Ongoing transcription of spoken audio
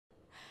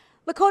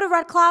Lakota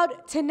Red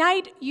Cloud,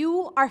 tonight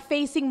you are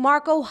facing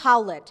Marco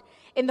Howlett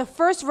in the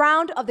first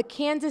round of the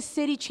Kansas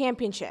City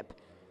Championship.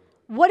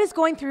 What is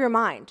going through your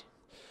mind?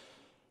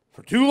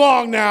 For too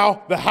long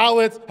now, the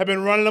Howletts have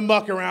been running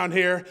amok around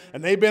here,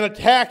 and they've been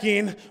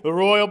attacking the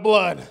royal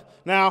blood.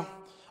 Now,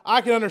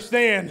 I can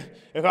understand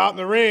if out in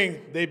the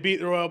ring they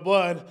beat the royal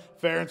blood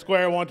fair and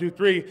square, 1, 2,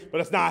 3,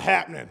 but it's not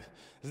happening.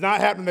 It's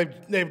not happening.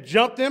 They've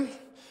jumped him.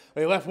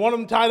 They left one of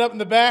them tied up in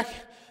the back.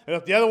 They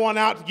left the other one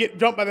out to get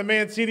jumped by the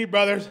Mancini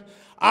brothers.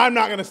 I'm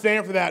not going to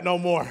stand for that no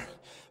more.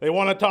 They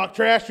want to talk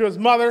trash to his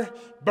mother,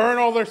 burn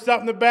all their stuff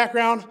in the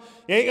background.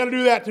 You ain't going to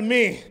do that to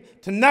me.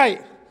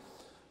 Tonight,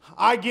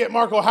 I get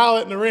Marco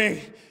Howlett in the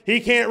ring. He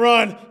can't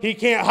run. He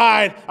can't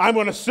hide. I'm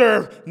going to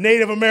serve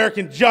Native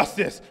American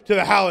justice to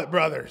the Howlett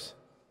brothers.